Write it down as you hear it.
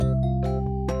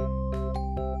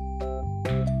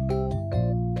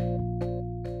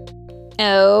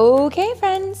Okay,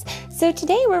 friends. So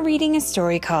today we're reading a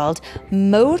story called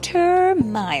Motor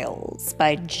Miles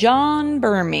by John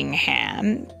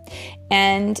Birmingham.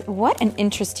 And what an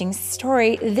interesting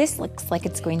story. This looks like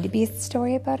it's going to be a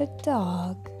story about a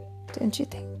dog, don't you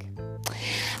think?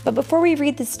 But before we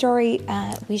read the story,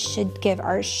 we should give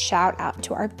our shout out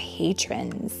to our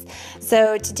patrons.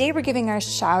 So today we're giving our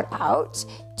shout out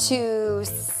to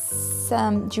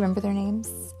some, do you remember their names?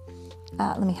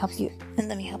 Let me help you.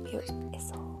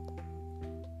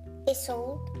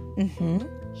 Isolde. Mm-hmm.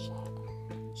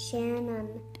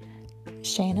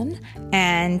 Shannon.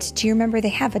 And do you remember they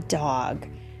have a dog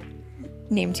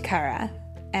named Kara?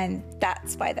 And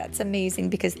that's why that's amazing,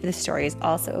 because the story is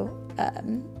also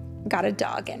got a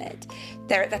dog in it.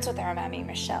 That's what their mommy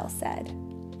Michelle said.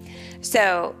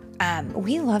 So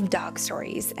we love dog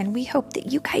stories, and we hope that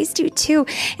you guys do too.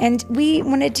 And we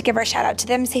wanted to give our shout out to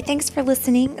them, say thanks for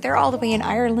listening. They're all the way in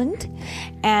Ireland,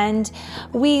 and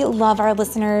we love our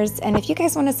listeners. And if you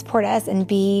guys want to support us and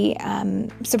be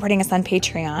supporting us on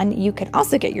Patreon, you can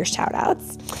also get your shout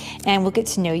outs, and we'll get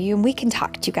to know you, and we can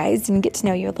talk to you guys and get to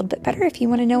know you a little bit better. If you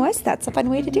want to know us, that's a fun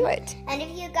way to do it. And if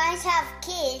you guys have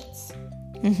kids,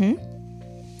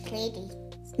 maybe.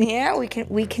 Yeah, we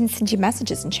can send you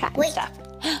messages and chat and stuff.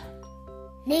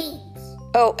 Names.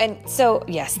 Oh, and so,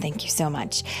 yes, thank you so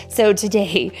much. So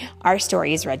today, our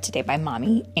story is read today by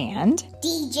Mommy and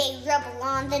DJ Rebel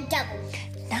on the double.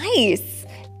 Nice.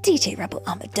 DJ Rebel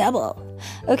on the double.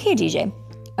 Okay, DJ.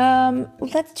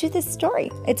 Let's do this story.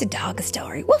 It's a dog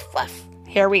story. Woof, woof.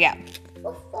 Here we go.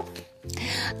 Woof, woof.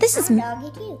 This is...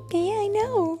 Doggy too. Yeah, I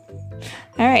know.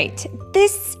 All right.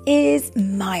 This is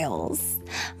Miles.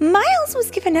 Miles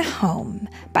was given a home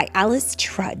by Alice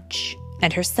Trudge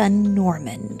and her son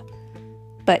Norman.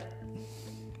 But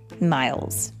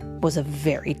Miles was a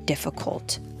very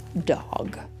difficult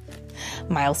dog.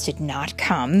 Miles did not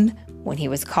come when he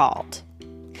was called,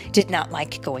 did not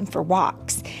like going for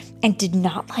walks, and did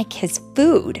not like his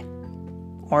food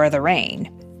or the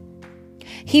rain.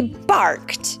 He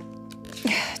barked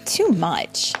too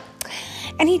much,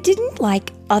 and he didn't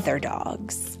like other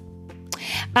dogs.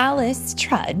 Alice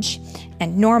Trudge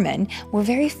and Norman were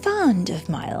very fond of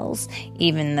Miles,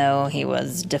 even though he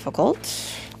was difficult.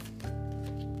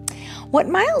 What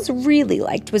Miles really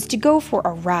liked was to go for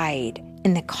a ride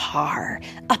in the car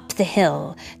up the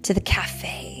hill to the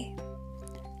cafe.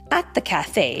 At the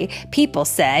cafe, people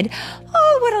said,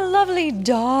 "Oh, what a lovely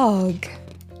dog."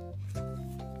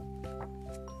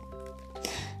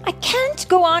 "I can't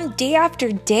go on day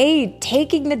after day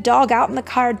taking the dog out in the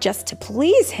car just to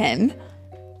please him,"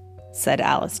 said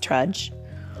Alice Trudge.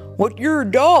 "What your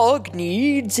dog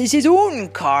needs is his own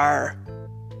car,"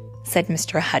 said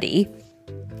Mr. Huddy,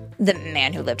 the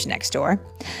man who lived next door.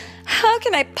 "How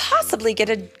can I possibly get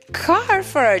a car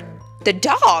for the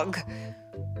dog?"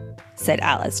 said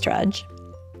Alice Trudge.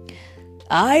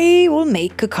 "I will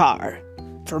make a car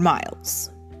for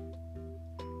Miles,"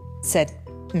 said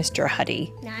Mr.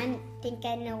 Huddy. I think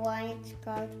I know why it's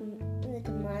called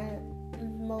the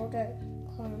motor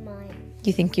car Miles.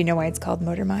 You think you know why it's called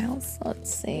Motor Miles?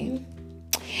 Let's see.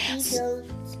 He built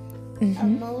a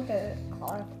motor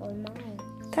car for Miles.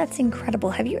 That's incredible.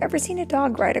 Have you ever seen a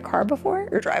dog ride a car before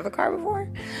or drive a car before?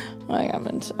 I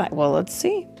haven't. Well, let's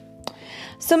see.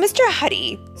 So Mr.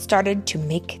 Huddy started to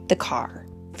make the car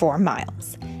for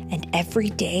Miles. And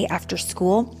every day after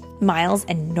school, Miles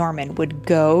and Norman would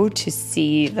go to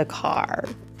see the car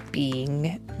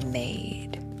being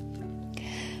made.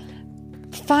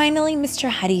 Finally, Mr.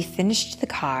 Huddy finished the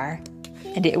car,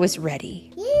 and it was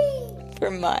ready for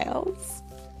Miles.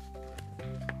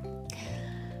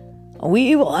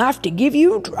 "We will have to give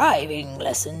you driving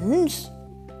lessons,"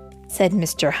 said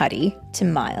Mr. Huddy to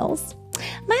Miles.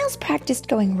 Miles practiced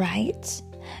going right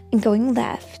and going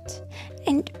left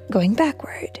and going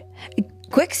backward.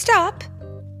 Quick stop.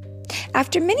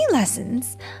 After many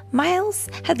lessons, Miles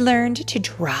had learned to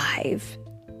drive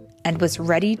and was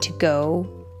ready to go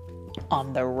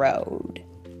on the road.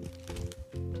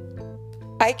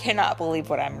 I cannot believe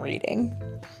what I'm reading.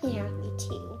 Yeah, me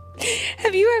too.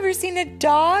 Have you ever seen a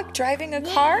dog driving a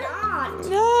car? Not.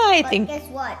 No, I But think... guess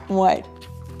what? What?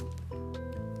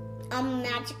 A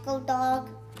magical dog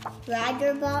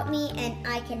rider bought me, and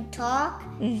I can talk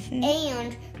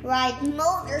and ride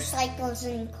motorcycles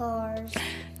and cars.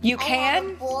 You I can?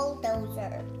 have a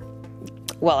bulldozer.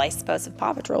 Well, I suppose if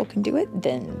Paw Patrol can do it,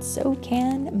 then so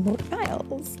can Motor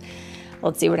Miles.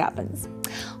 Let's see what happens.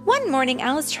 One morning,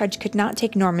 Alice Trudge could not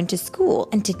take Norman to school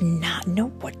and did not know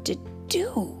what to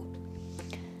do.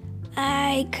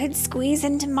 "I could squeeze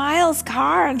into Miles'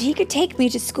 car and he could take me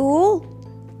to school,"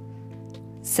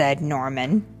 said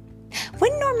Norman.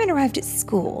 When Norman arrived at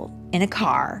school in a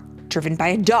car driven by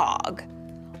a dog,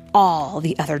 all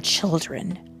the other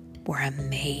children were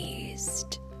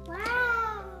amazed.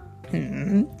 Wow.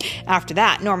 After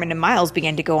that, Norman and Miles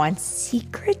began to go on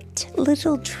secret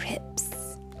little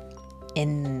trips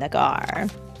in the car.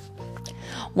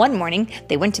 One morning,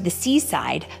 they went to the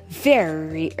seaside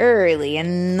very early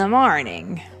in the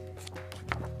morning.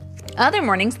 Other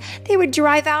mornings, they would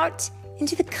drive out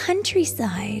into the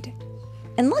countryside.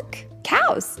 And look,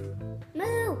 cows.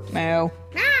 Moo. Moo.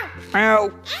 Meow.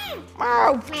 Moo.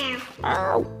 Moo. Meow.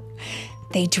 Moo.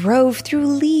 They drove through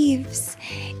leaves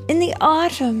in the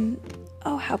autumn.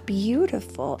 Oh, how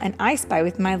beautiful. And I spy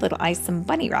with my little eyes some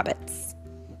bunny rabbits.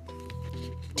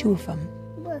 2 of them.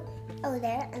 Look. Oh,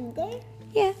 there and there.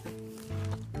 Yeah.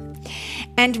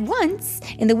 And once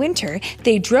in the winter,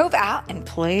 they drove out and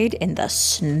played in the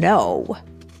snow.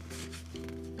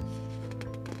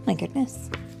 My goodness.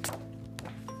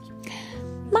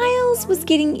 Miles was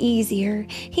getting easier.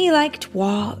 He liked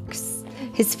walks,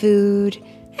 his food,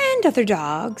 and other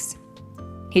dogs.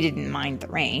 He didn't mind the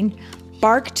rain,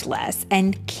 barked less,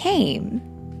 and came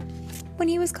when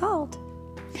he was called.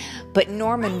 But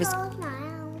Norman was... Oh,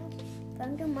 Miles.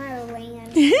 Come to my land.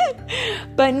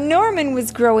 But Norman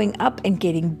was growing up and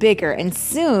getting bigger, and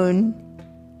soon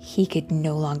he could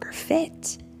no longer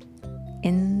fit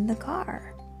in the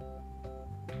car.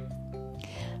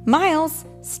 Miles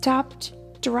stopped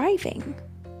driving.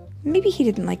 Maybe he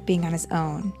didn't like being on his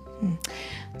own.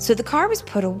 So the car was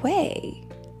put away.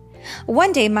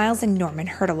 One day, Miles and Norman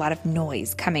heard a lot of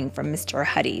noise coming from Mr.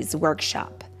 Huddy's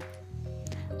workshop.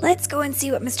 "Let's go and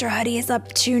see what Mr. Huddy is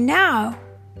up to now,"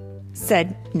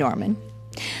 said Norman.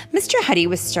 Mr. Huddy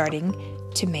was starting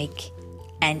to make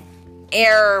an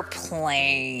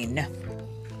airplane.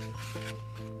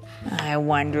 I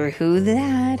wonder who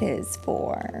that is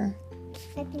for.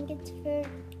 I think it's for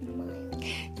Miles.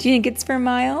 Do you think it's for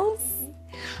Miles?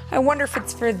 I wonder if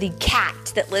it's for the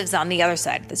cat that lives on the other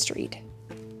side of the street.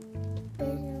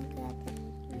 There's no cat.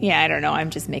 Yeah, I don't know. I'm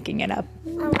just making it up.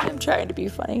 I'm trying to be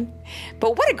funny.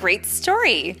 But what a great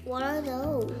story. What are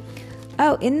those?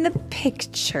 Oh, in the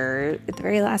picture, the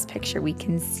very last picture, we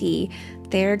can see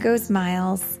there goes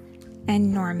Miles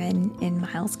and Norman in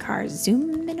Miles' car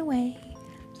zooming away,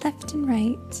 left and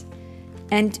right.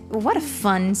 And what a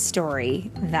fun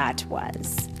story that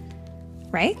was.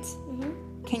 Right?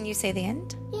 Mm-hmm. Can you say the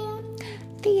end? Yeah.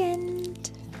 The end.